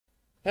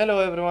Hello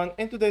everyone,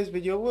 in today's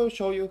video we'll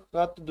show you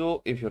what to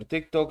do if your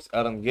TikToks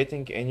aren't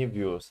getting any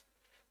views.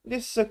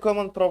 This is a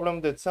common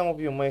problem that some of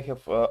you may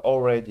have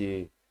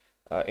already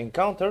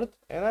encountered,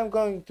 and I'm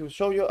going to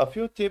show you a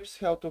few tips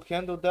how to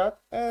handle that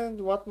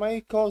and what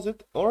may cause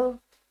it or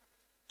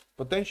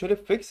potentially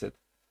fix it.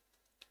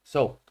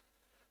 So,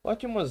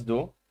 what you must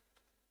do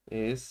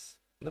is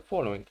the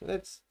following.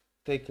 Let's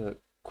take a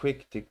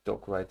quick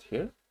TikTok right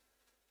here.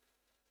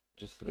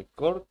 Just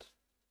record,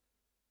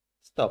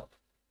 stop.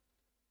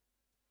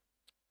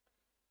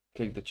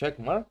 Click the check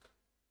mark,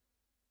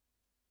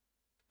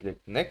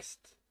 click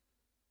next,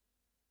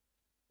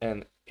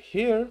 and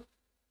here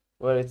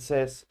where it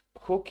says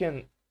who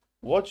can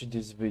watch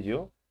this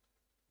video,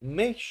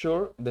 make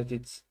sure that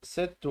it's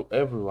set to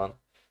everyone,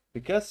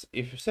 because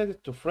if you set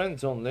it to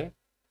friends only,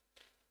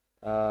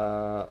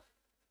 only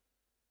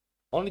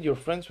your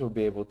friends will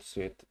be able to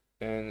see it,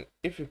 and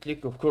if you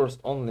click of course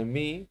only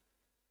me,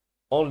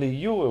 only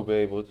you will be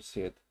able to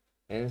see it.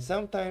 And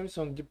sometimes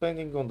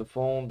depending on the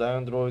phone, the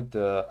Android,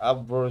 the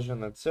app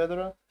version,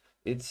 etc.,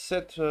 it's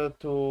set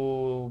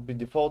to be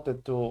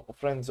defaulted to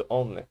friends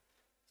only.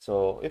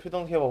 So if you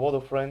don't have a lot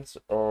of friends,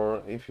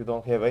 or if you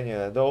don't have any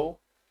at all,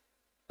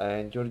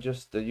 and you're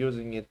just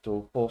using it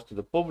to post to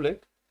the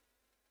public,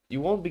 you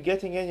won't be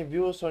getting any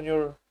views on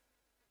your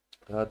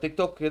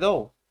TikTok at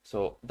all.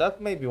 So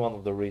that may be one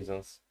of the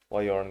reasons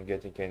why you aren't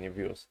getting any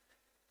views.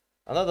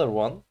 Another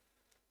one,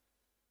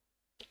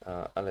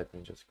 let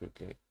me just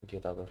quickly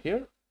get out of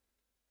here.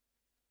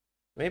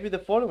 Maybe the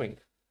following.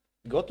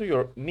 Go to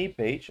your Me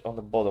page on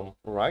the bottom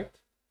right.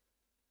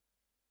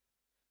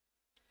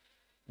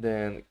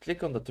 Then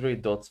click on the three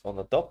dots on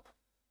the top.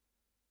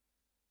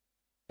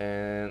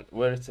 And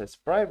where it says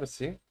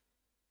privacy,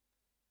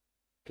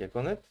 click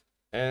on it.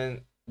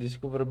 And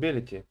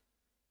discoverability.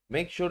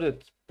 Make sure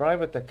that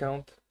private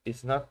account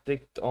is not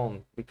ticked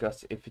on,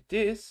 because if it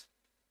is,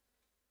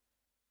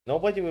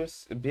 nobody will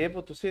be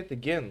able to see it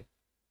again.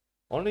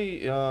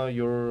 Only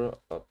your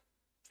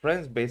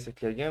friends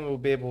basically again will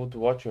be able to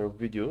watch your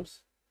videos,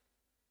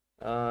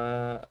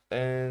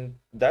 and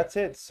that's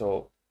it.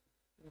 So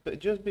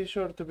just be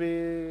sure to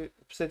be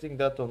setting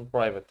that on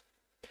private.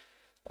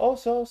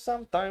 Also,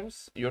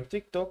 sometimes your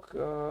TikTok,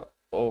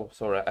 oh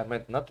sorry, I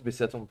meant not to be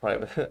set on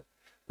private,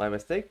 my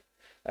mistake.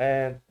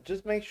 And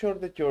just make sure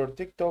that your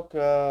TikTok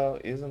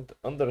isn't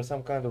under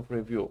some kind of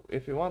review.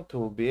 If you want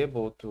to be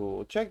able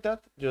to check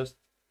that, just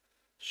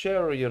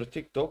share your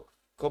TikTok,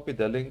 copy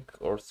the link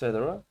or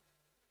etc.,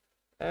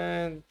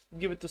 and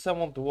give it to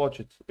someone to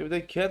watch it. If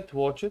they can't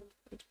watch it,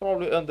 it's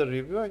probably under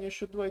review and you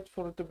should wait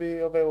for it to be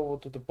available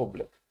to the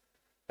public.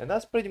 And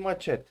that's pretty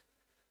much it.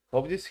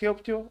 Hope this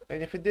helped you,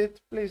 and if it did,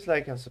 please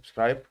like and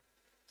subscribe.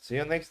 See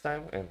you next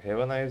time and have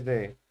a nice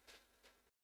day.